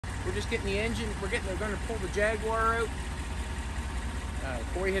We're just getting the engine. We're going to pull the Jaguar out.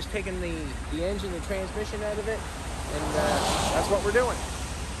 Corey has taken the engine and transmission out of it, and that's what we're doing.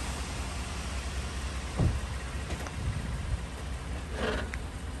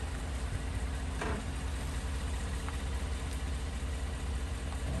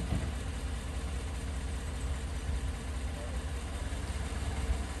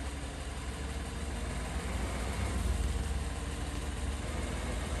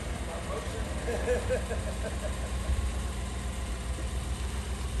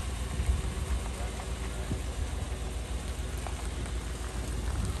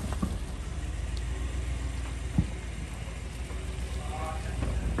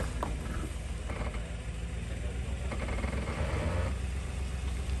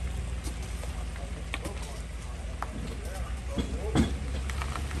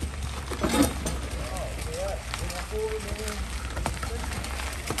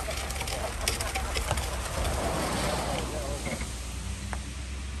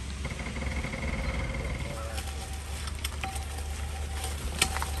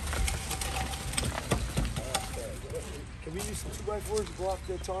 Can we use some 2x4s to block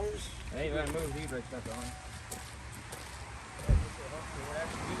the tires? Hey, you gotta move these right back on.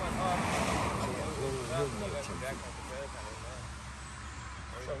 You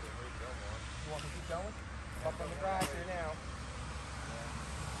want me to keep going? Up on the grass here now.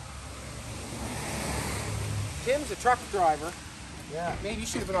 Tim's a truck driver. Yeah. Maybe you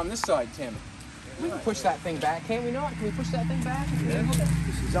should have been on this side, Tim. We can push that thing back, can't we not? Can we push that thing back? Yeah.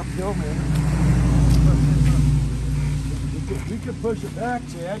 This is uphill, man. We could push it back,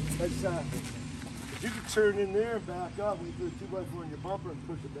 Chad. If you could turn in there and back up, we put a 2x4 in your bumper and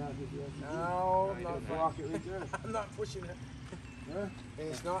push it back. No, I'm not block it right there. I'm not pushing it. Huh? And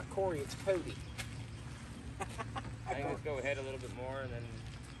it's not Corey, it's Cody. I think let's go ahead a little bit more and then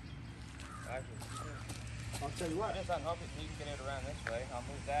I'll tell you what. It's unhook it so you can get it around this way. I'll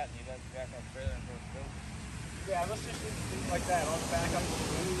move that and you guys jack up trailer and go. Yeah, let's just do it like that. I'll back up.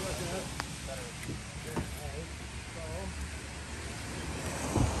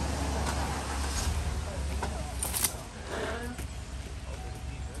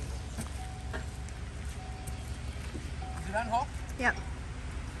 Is it unhooked? Yep.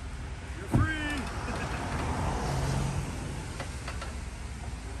 You're free.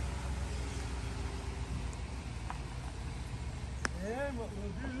 And what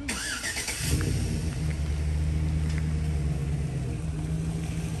we'll do.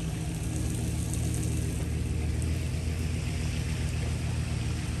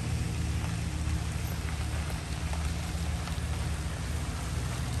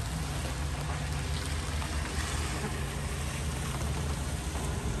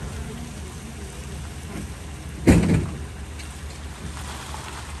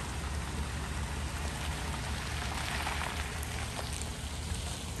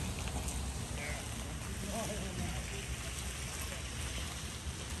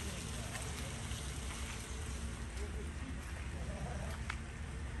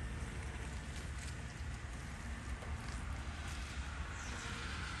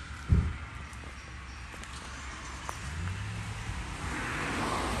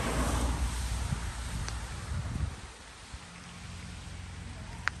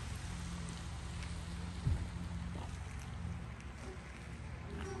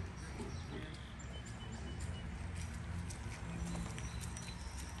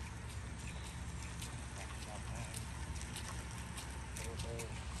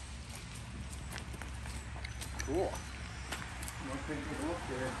 Cool. Let's take a look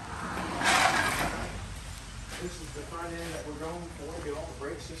there. This is the front end that we're going for. Get all the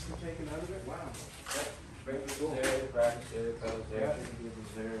brake system taken out of it. Wow. Brake was there, brackets there, pedals there,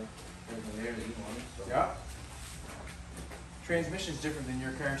 was there, everything there that you wanted. So. Yeah. Transmission's different than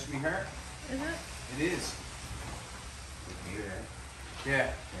your car, sweetheart. Is it? It is.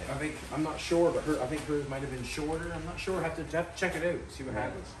 Yeah. I think, I'm not sure, but I think hers might have been shorter. I'm not sure. I have to check it out, see what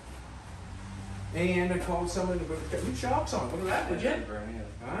happens. And I called someone about got new shocks on. Look at that, legit.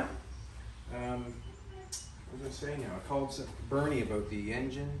 Huh? What was I saying now? I called Bernie about the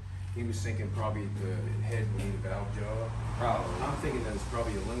engine. He was thinking probably the head would need a valve job. Probably. I'm thinking that it's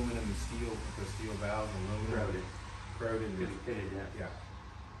probably aluminum and steel, because steel valves and aluminum. Crowded. Pitted, yeah.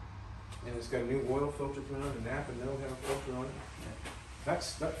 Yeah. And it's got a new oil filter put on, a Napa no-how filter on it. Yeah.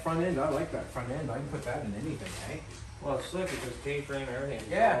 That front end, I like that front end. I can put that in anything, hey? Well, it's slick because K-frame and everything.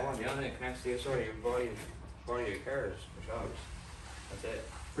 Yeah. The only thing that connects to the sort of your body of your car is the shocks. That's it.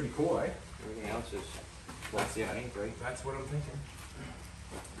 Pretty cool, eh? Everything else is what's the ink, right? That's what I'm thinking.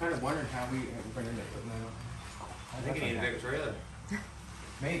 Kind of wondering how we're going to end up putting that on. I think you need a bigger trailer.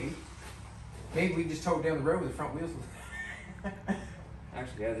 Maybe. Maybe we just towed down the road with the front wheels.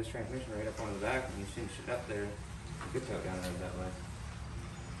 Actually, yeah, this transmission right up on the back, and you see shit up there. You could tow it down there that way.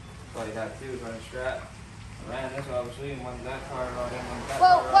 All you got to do is run a strap. I ran this obviously, and one that car rode in, one that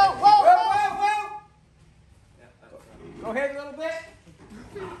car rode in. Whoa! Yeah, that's right. Go ahead a little bit.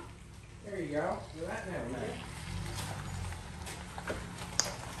 There you go. Do that now, man.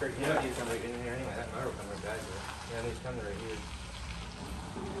 You don't need to come right in here anyway. That motor will come right back here. Yeah, it needs to come right here.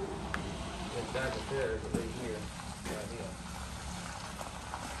 It's back up there, but right here. Right here.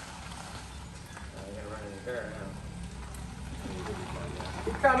 I'm gonna run in the car now.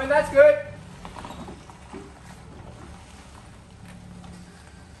 Keep coming, that's good.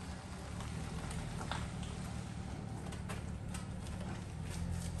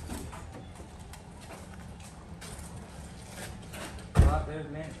 There's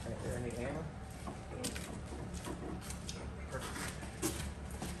man, right there, any hammer?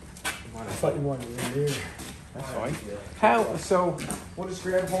 I thought you wanted it in there. That's fine. How, so, we'll just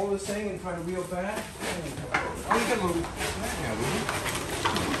grab hold of this thing and try to wheel back? Oh, you can move that now, will you?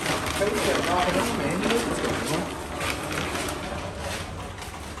 Hey, you gotta knock it on, man.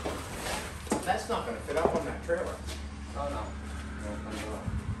 That's not gonna fit up on that trailer. Oh no. No, not at all.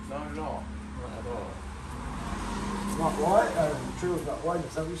 Not at all. Not at all. It's not wide, the trailer's not wide,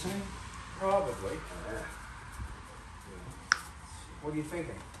 is that what you're saying? Probably. What are you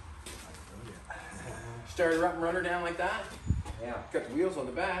thinking? Start her up and run her down like that? Yeah. Got the wheels on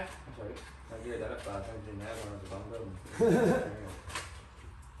the back. That's right. I geared that up last time. Didn't have one. I was a bum building.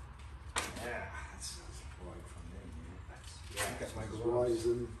 Yeah, that's wide from there, Yeah, that's my man. gloves.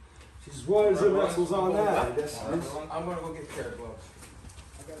 She's as wide as the Russell's on that, I guess. I'm gonna go get a pair of gloves.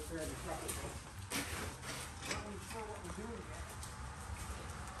 I got a pair of the truck.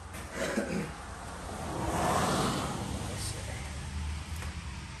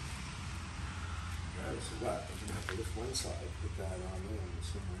 So what? You're gonna have to lift one side, put that on there, and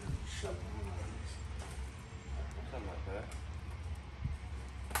somewhere and shove it on. Something like that.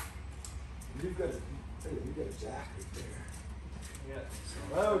 You've got a jack right there. Yeah. So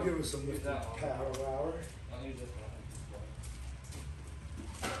that'll give us some Use that one. power hour. I'll use this one.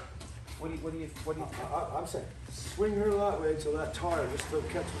 What do you I'm saying, swing her that way till that tire just about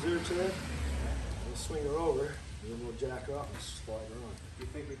catches her to it. We'll swing her over, and then we'll jack her up and slide her on. You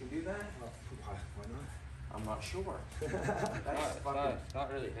think we can do that? Why not? I'm not sure. It's not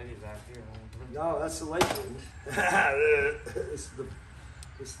really heavy back here. No, that's the light one.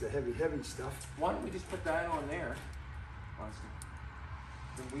 It's the heavy stuff. Why don't we just put that on there?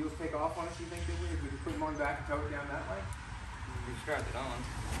 The wheels take off on us, you think, do we? If we just put them on back and tow it down that way? You strapped it on.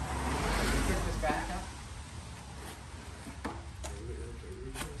 Can you pick this back up?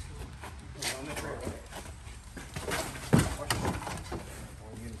 On the trailer.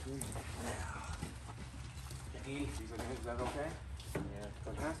 Is that okay?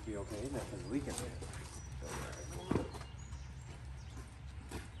 Yeah. It has to be okay, isn't it? Because it's leaking.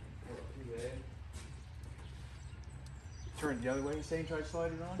 Turn it the other way, you say, try to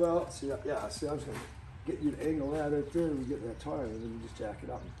slide it on? Well, see, yeah, see, I was going to get you to angle that right there, and we get that tire, and then we just jack it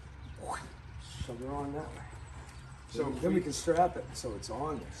up and shove it on that way. So then we can strap it so it's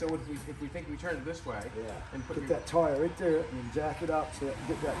on there. So if we think we turn it this way, Yeah, and put that tire right there, and then jack it up so that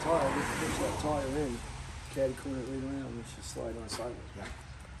you get that tire, just push that tire in, caddy corner it right around, and just slide on sideways. Yeah.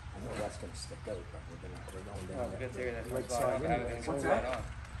 I know that's going to stick out, but we're going down It's a good theory that's going right to slide on, side but how are we anyway. going to slide on?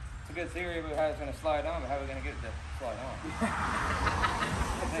 It's a good theory about how it's going to slide on, but how are we going to get it to slide on?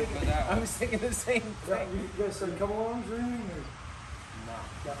 Think about that I one. was thinking the same Yeah, thing. you guys some come-alongs or anything? Or? No.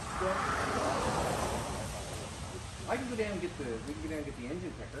 Got stuff? I can go down and get the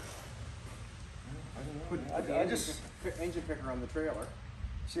engine picker. I don't know. Put the engine picker on the trailer.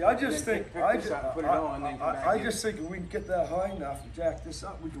 See, I just Then think, pick this up, put it on, then come back I in. just think if we can get that high enough and jack this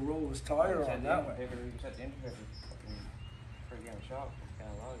up, we can roll this tire on that way. You can set the engine picker pretty in the shop. It's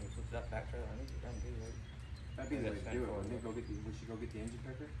kind of long. You flip that back trailer. I need to run do it. That'd be the way to do it. Wouldn't it? We should go get the engine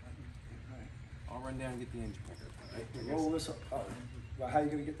picker? I'll run down and get the engine picker. Right? Roll this up. Well, how are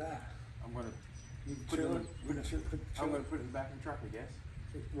you gonna get that? I'm gonna Put it in the I'm gonna put it in the back of the truck, I guess.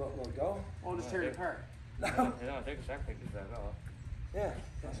 Well, go. I'll just tear it apart. You don't take a second to get that off. Yeah.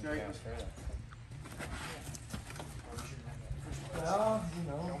 That's great. Well, you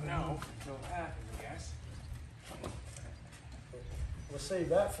know. Don't know. So that, I guess. We'll save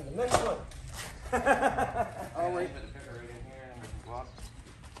that for the next one. All right. Put the picker right in here and we can walk.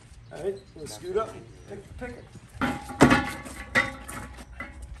 All right, we'll scoot up and pick the picker.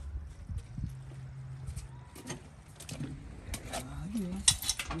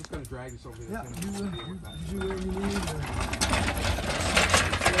 I'm just gonna drag this over there. Yeah, you what you need.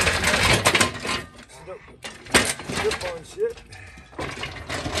 strap-on shit.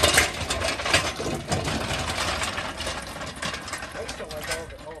 I just don't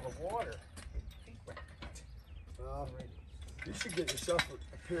like all the water. You should get yourself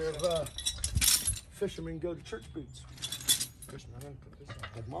a pair of fisherman go-to-church boots.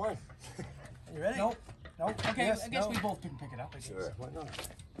 Like mine. You ready? Nope. Nope. Okay, Yes, I guess no. we both can pick it up. I guess. Sure, why not?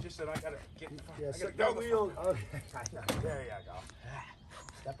 Just that I gotta get. Yeah, I set gotta that go. wheel. Okay, there you go.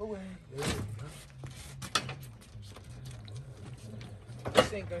 Step away. There you go.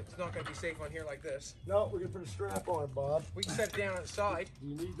 This ain't gonna, it's not gonna be safe on here like this. No, we're gonna put a strap on it, Bob. We can set it down on the side. Do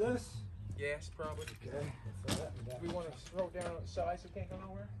you need this? Yes, probably. Okay. Throw that in that. We want to throw it down on the side so it can't go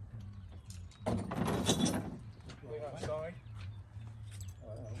nowhere. Lay it on the side.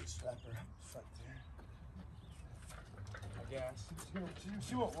 Just strap her up front there. I guess.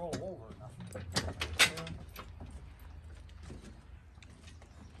 She won't roll over or nothing.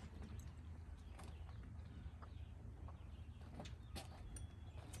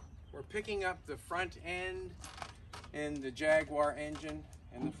 We're picking up the front end and the Jaguar engine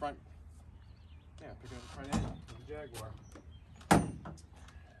and the front. Yeah, picking up the front end of the Jaguar.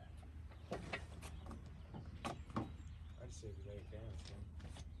 I just say we lay it down.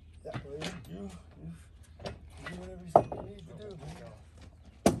 Yeah, well, you do whatever you need to do.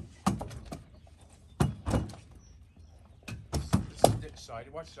 This is ditch side.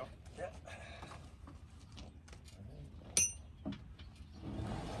 Watch yourself. Yeah.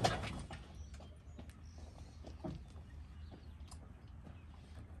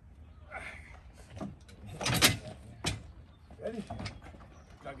 Ready?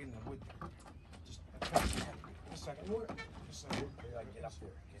 Dug in the wood. Just a second more. Just a second. I get up there.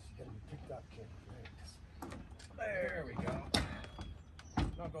 It's gotta be picked up, kid. There we go.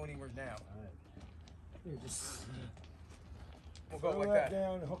 Not going anywhere now. Here, just We'll go throw like that that.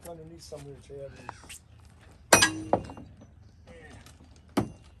 down and hook underneath somewhere, Chad.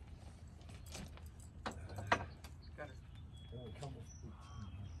 Got it.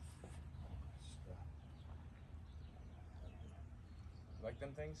 Like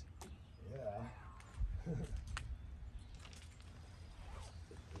them things? Yeah.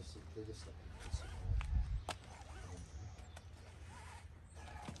 This is the biggest thing.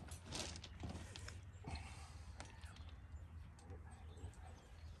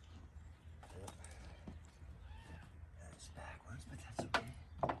 That's backwards, but that's okay.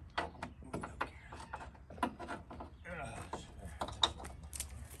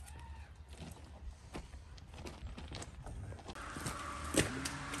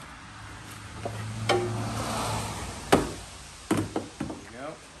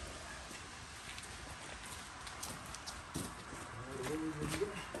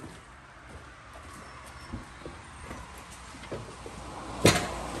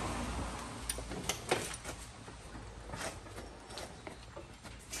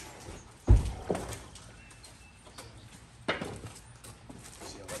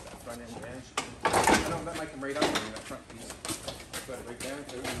 We don't care. I don't bet I come right up in that front piece. Put it right down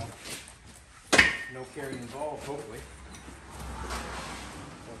too. No carry involved, hopefully.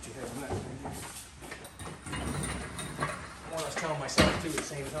 What you have on that thing. One I was telling myself too at the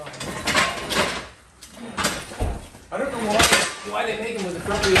same time. I don't know why they make them with the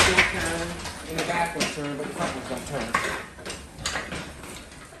front wheels don't turn and the back ones turn, but the front ones don't turn.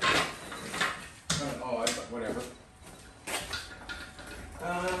 Whatever.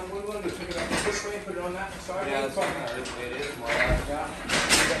 What do we want to do? Pick it up this way, put it on that side? Yeah, that's fine. It is more like Yeah.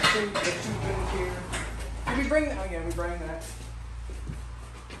 We got two bins here. Did we bring that? Oh yeah, we bring that.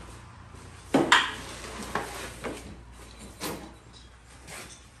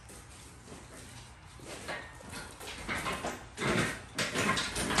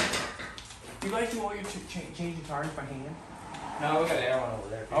 Do you guys do all your changing tires by hand? No, we got the air one over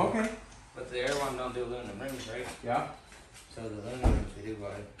there too. Okay. But the air one don't do aluminum rims, right? Yeah. So the aluminum rims we do buy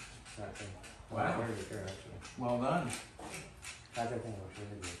that thing. Wow. Very good there, actually. Well done. That thing works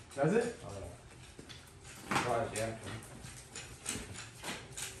really good. Does it? Oh yeah. Surprised you actually.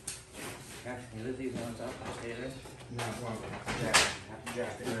 Yeah, you lift these ones up and stay there. No, well,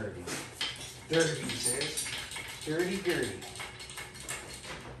 Jack, dirty. Dirty, he says. Dirty, dirty.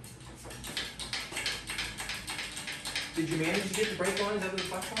 Did you manage to get the brake lines out of the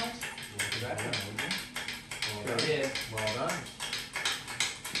flex lines? Yeah, That done, would you? Sure did. Well done.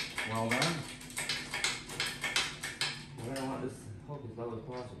 Well done. We're gonna want this hook as low as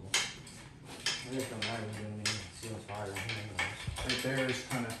possible. I just don't matter when doing the seals fire in here anyways. Right there is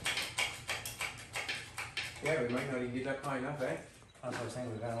kind of. Yeah, we might not even get that high enough, eh? That's what I was saying,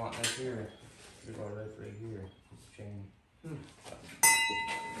 we're gonna want this here. We're going right here. This chain. Hmm.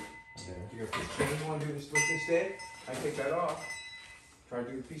 There. You You got a piece of chain you want to do this with instead? I take that off. Try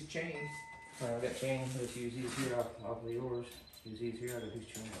to do a piece of chain. I got chain. Let's use these here off of yours. Use these here. I got these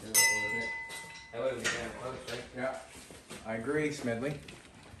chain. That way we can have close, right? Yeah, I agree, Smedley.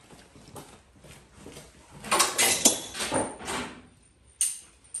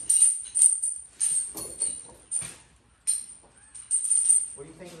 What do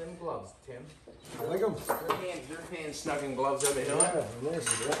you think of them gloves, Tim? I like them. They're hand snugging gloves, are they not? Yeah, nice.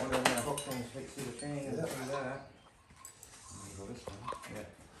 One of them hook things fix through the chain and do that. Go this way. Yeah.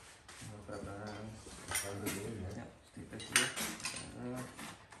 Hook that around. Yeah. Stick this here.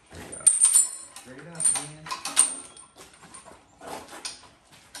 There you go. Straight up, man.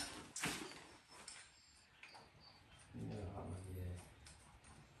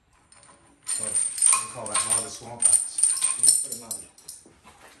 So, we call that one of the swamp rats. Yeah, pretty much.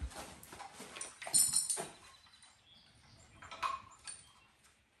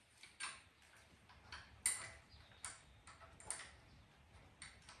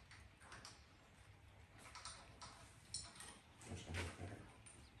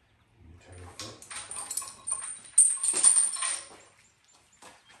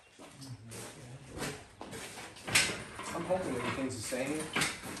 I'm hoping everything's the same.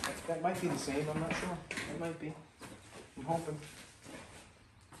 That might be the same, I'm not sure. It might be. I'm hoping.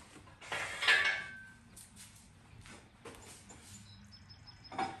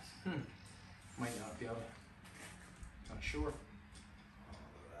 Might not be able to. Not sure.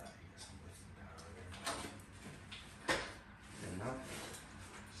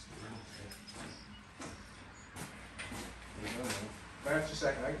 Wait just a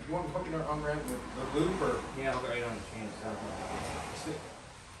second. You want me to hook it on around the loop or? Yeah, I'll go right on the chain itself. Sit.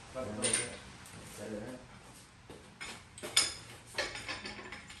 Let it go there. Right there.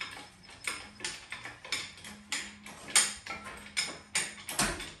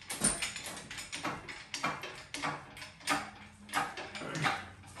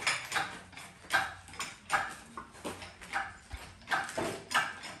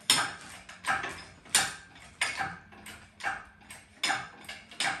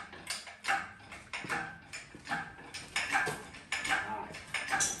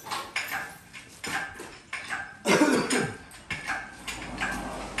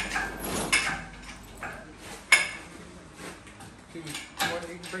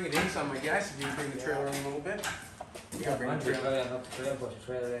 You can bring it in some, I guess, if you bring the trailer in a little bit. You gotta bring the trailer. I'll hook the trailer, push the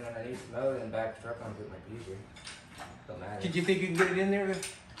trailer in underneath the motor, and back the truck on, it might be easier. Don't matter. Did you think you can get it in there?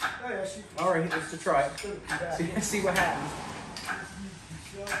 Oh, yeah, she. All right, let's just try it. See what happens.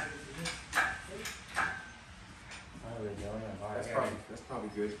 Oh, we're going on fire. That's probably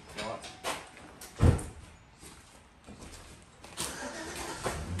good. Lots.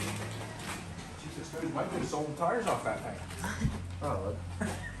 Jesus, dude, might could have sold the tires off that thing. Oh, look.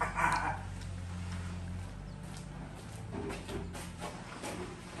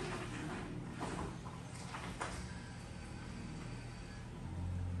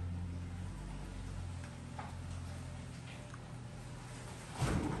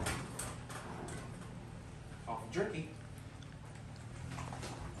 Awful jerky.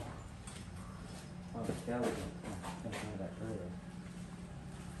 Oh, the skeleton. Can't find that trailer.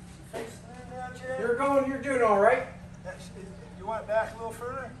 You're doing all right. You want it back a little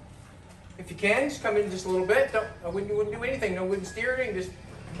further? If you can, just come in just a little bit. I wouldn't do anything. No wouldn't steer anything. Just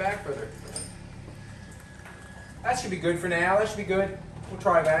come back further. That should be good for now. That should be good. We'll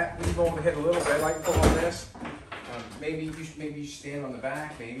try that. We can go overhead a little bit. I can pull on this. Maybe you should stand on the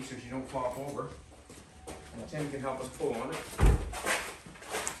back, maybe, so you don't flop over. And Tim can help us pull on it.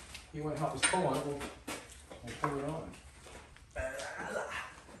 You want to help us pull on it? We'll pull it on.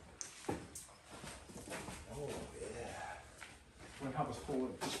 Oh yeah. You want to help us pull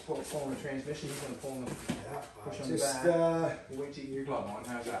it? Just pull on the transmission. He's going to pull on the push on the back. We'll wait till you get your glove on.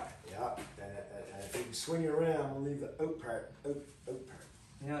 How's that? Yeah. If you can swing it around, we'll leave the oat part. Oat part.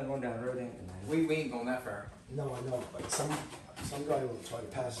 You're not going down the road, ain't We you? ain't going that far. No, I know, but some guy will try to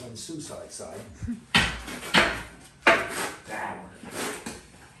pass it on the suicide side. That one.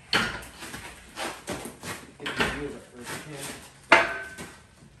 Get the wheels up first, you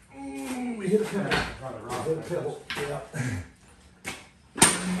can. We hit a pebble. Hit a pebble. Yeah.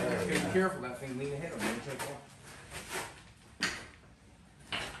 Be careful, that thing lean ahead on you. Take off.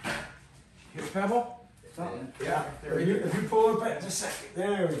 Hit a pebble? Something. Yeah. There you go. If you pull it back just a second.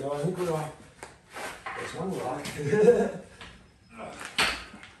 There we go. I think we're on. There's one rock.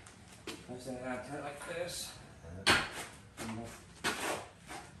 I'm saying I turn like this.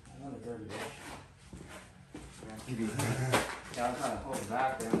 Another dirty dish. Yeah, I'm trying to hold it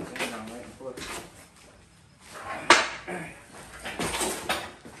back there. I'm saying I'm waiting for it.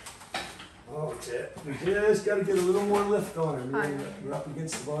 That's it. We just got to get a little more lift on her. Man. We're up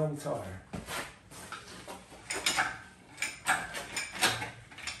against the bottom tire.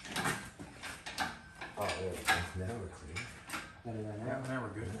 Oh, there we go. Now we're clear. Now we're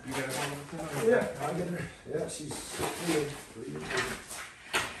good. You got it on? Yeah, I get her. Yeah, she's good.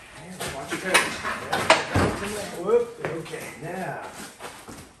 Watch your toes. Whoop. Okay, now.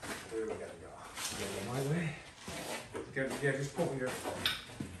 Where we got to go? Go my way. Yeah, just pull your.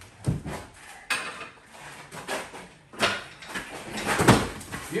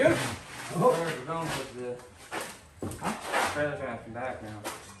 Yeah. Oh. We're going with the trailer's gonna come back now.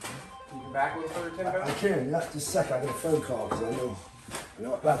 Can you come back a little further, Tim? I can, yeah, just a sec. I got a phone call because I know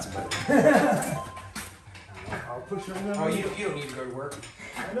what that's about. I'll push her in. Oh, you don't need to go to work.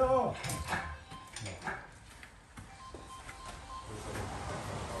 I know.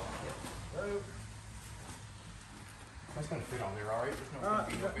 That's gonna fit on there, all right?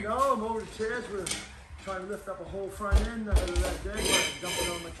 There's no big No, I'm over the chairs. We're trying to lift up a whole front end out of that Jaguar and dump it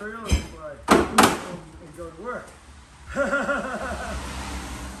on my trailer before I and go to work.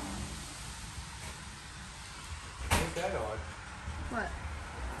 Ain't that odd? What?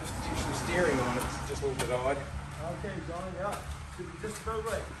 Just the steering on it's just a little bit odd. Okay, John, yeah. Should be just about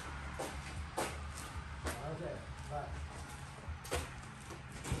right. Okay, bye.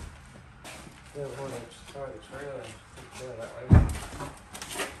 Yeah, we're going to start the trailer and trailer that way.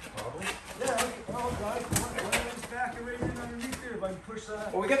 Probably. Yeah, okay. Oh, guys, one of those back and right in underneath there if I can push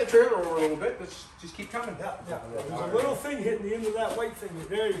that. Well, we got the trailer over a little bit. Let's just keep coming. Yeah. There's a little thing hitting the end of that white thing.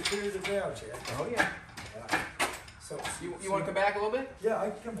 There, you cleared it down, Chad. Oh, yeah. So, You want to come back a little bit? yeah, I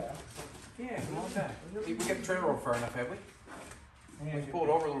can come back. Yeah, come on back. We got the trailer over far enough, have we? Yeah, we pull it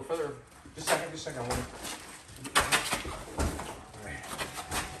over a little further. Just a second.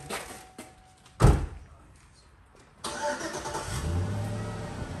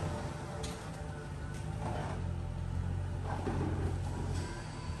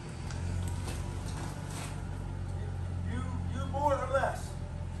 You more or less.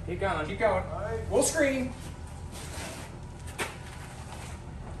 Keep going. Keep going. All right. We'll screen.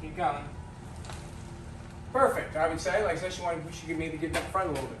 Keep going. Perfect, I would say. Like I said, we should maybe get that front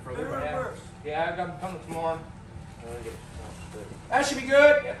a little bit further. Better But or worse? Yeah, I got them coming tomorrow. that should be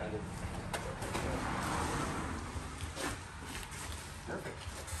good. Yeah, I did. Perfect.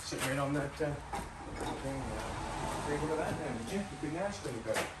 Sitting right on that thing. Look at that then, did you? You couldn't ask any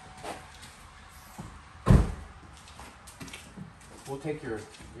better. We'll take your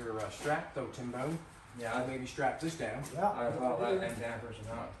strap though, Tim Bone. Yeah, I'll maybe strap this down. Yeah. I thought that and dampers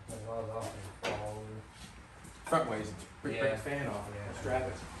are not as well as off and fall over. Front ways, break Yeah. the fan off. Yeah. Strap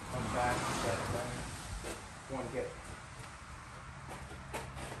it on the back. Strap it down. Want to get.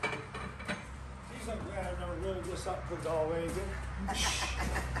 Geez, I'm glad I never rolled this up and put it all away again.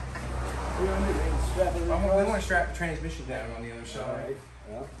 We don't need to strap it We in. want to strap the transmission down on the other All side. right.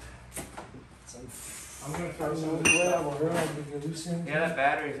 Yeah. I'm going to I throw don't some know of this where stuff I will run the loose end. Yeah, that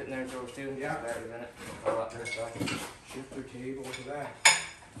battery's in there, George, too. Yeah. Battery's in it. All that other stuff. Shifter cable, look at that.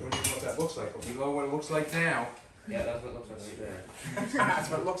 What that looks like. Below what it looks like now. Yeah, that's what it looks like right there. That's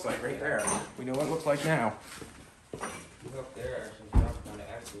what it looks like right there. We know what it looks like now. Up there, actually, it's not going to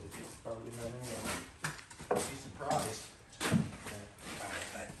actually, it's probably not in there. Be surprised.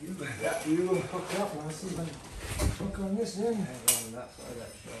 You hook up and I'll see if I can hook on this end. Hang on that side of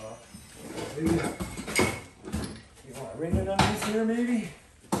that shut off. You want to ring it underneath here maybe?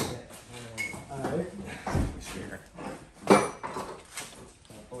 Yeah. Alright. Sure.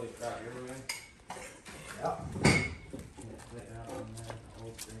 Holy crap, you're moving. Yeah.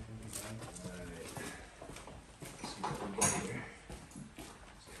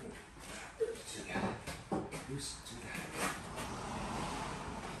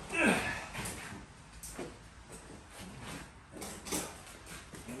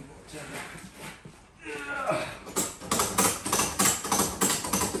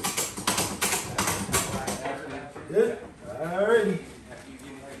 Good. Alrighty. You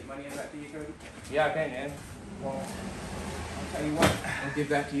get money in that to you, Cody? Yeah, I can, man. Well, I'll tell you what. I'll give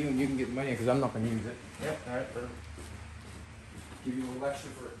that to you and you can get the money because I'm not going to use it. Yep, alright, perfect. Give you a little extra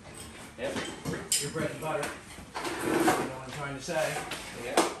for Yep. your bread and butter. You know what I'm trying to say.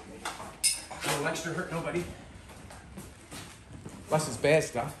 Yeah. A little extra hurt nobody. Unless it's bad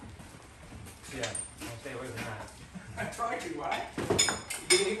stuff. Yeah, I'll stay away from that. I tried to, why?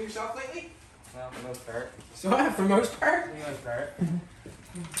 You been eating yourself lately? Well, for the most part. So I have for the most part. For the most part.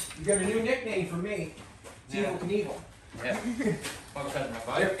 You got a new nickname for me. It's Yeah. Evil Knievel. Yeah. Well, because of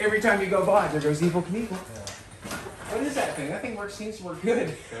my bike. Every time you go by, there goes Evil Knievel. Yeah. What is that thing? That thing seems to work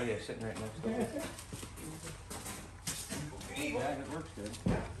good. Oh, yeah, sitting right next to it. Evil. Yeah, it works good.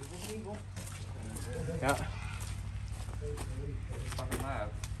 Yeah, Evil Knievel. Yeah. Fucking mad.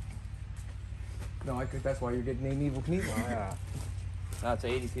 No, I think that's why you're getting named Evil Knievel. Oh, yeah. That's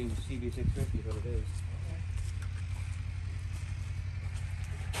 82 CB650 is what it is.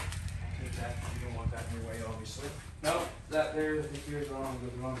 Take that. You don't want that in your way, obviously. No, that there, this here's wrong,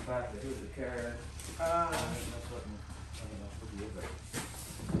 goes wrong back. Here's the car. That's what, I don't know, what the is it?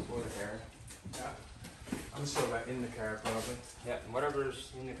 For the car. Yeah. I'm still that in the car, probably. Yeah, and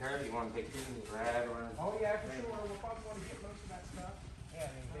whatever's in the car, you want to take pictures, grab or anything. Oh, yeah, for sure. We'll probably want to get most of that stuff. Yeah,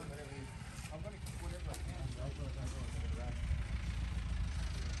 I mean, take whatever you. I'm going to keep whatever I can.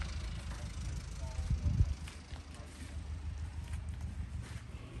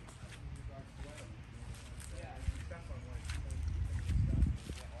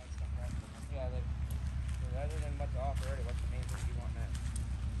 Yeah, other than what's off already, what's the main thing you want next?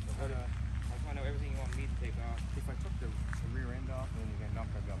 I just want to know everything you want me to take off. If I took the rear end off, then you're not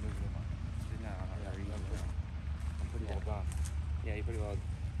going to be able to move it on. No, not really. I'm pretty well done. Yeah, you're pretty well.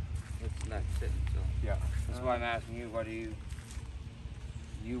 It's left sitting, so. Yeah. That's why I'm asking you, what do you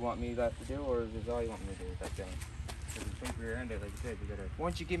want me left to do, or is this all you want me to do with that thing? If you think rear end it, like you said, you gotta. Why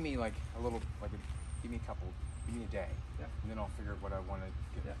don't you give me like a little, give me a day. Yeah. And then I'll figure out what I want to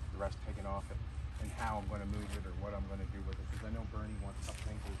get the rest taken off it, and how I'm going to move it, or what I'm going to do with it. Because I know Bernie wants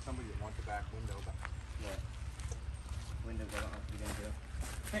something. There's somebody that wants the back window. But Yeah. Windows I don't have to get into.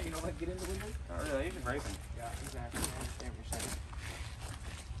 hey, you don't like to get in the window? Not really, these are breaking. Yeah, exactly. I understand what you're saying.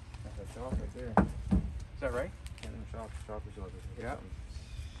 That's a shop right there. Is that right? Yeah, them shop is yours. Yeah.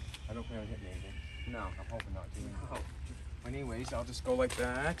 I don't plan on hitting anything. No. I'm hoping not to. No. Anyways, I'll just go like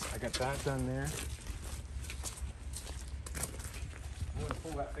that. I got that done there. I'm gonna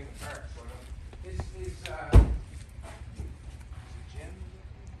pull that thing apart. So is Jim?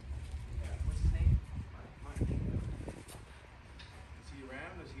 Yeah. What's his name? Mike. Is he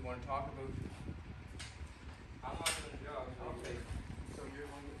around? Does he want to talk about? I'm not doing the job. Okay. So you're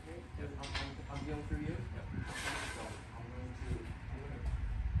one with me? Yep. I'm dealing through you. Yep. So I'm going to.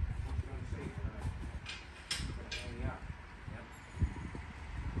 What you gonna say? Yeah.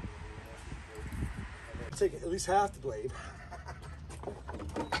 Take at least half the blade. If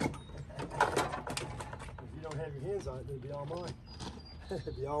you don't have your hands on it, it'll be all mine.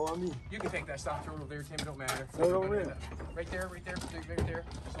 It'll be all on me. You can take that stop through over there, Tim. It don't matter. So don't really. Right there, right there.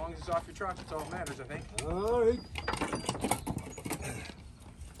 As long as it's off your truck, that's all that matters, I think. All right.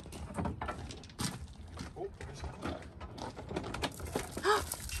 Oh,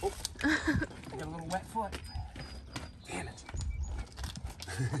 oh, I got a little wet foot. Damn it.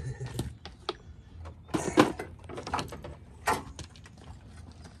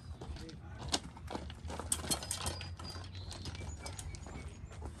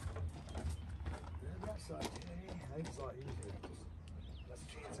 I think it's a lot easier. Just less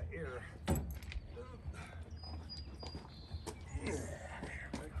chance of error.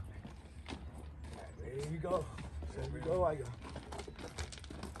 There you go. There you go. I go.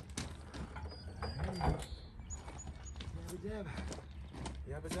 There we go.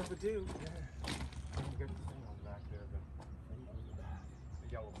 Yabba dabba do. Yeah. You got the thing on the back there, the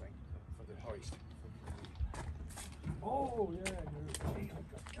yellow thing for the hoist. Oh, yeah.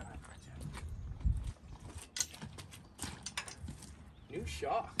 New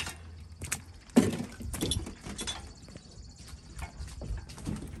shock.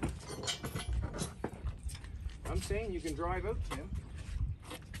 I'm saying you can drive out, Tim.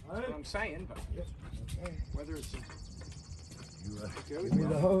 That's what I'm saying, but whether it's Give me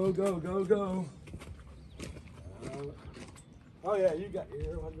the ho, go, go, go. Oh yeah, you got your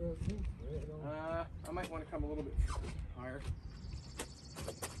air under everything. Right on. I might want to come a little bit higher.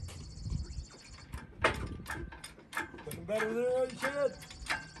 Looking better there, you said.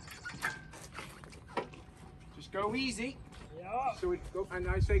 Just go easy. Yeah. So it go, and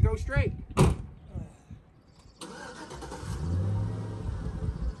I say go straight.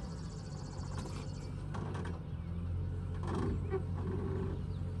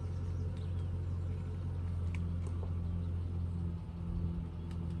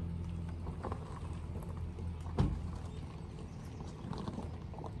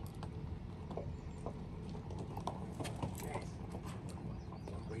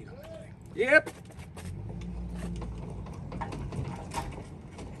 Yep.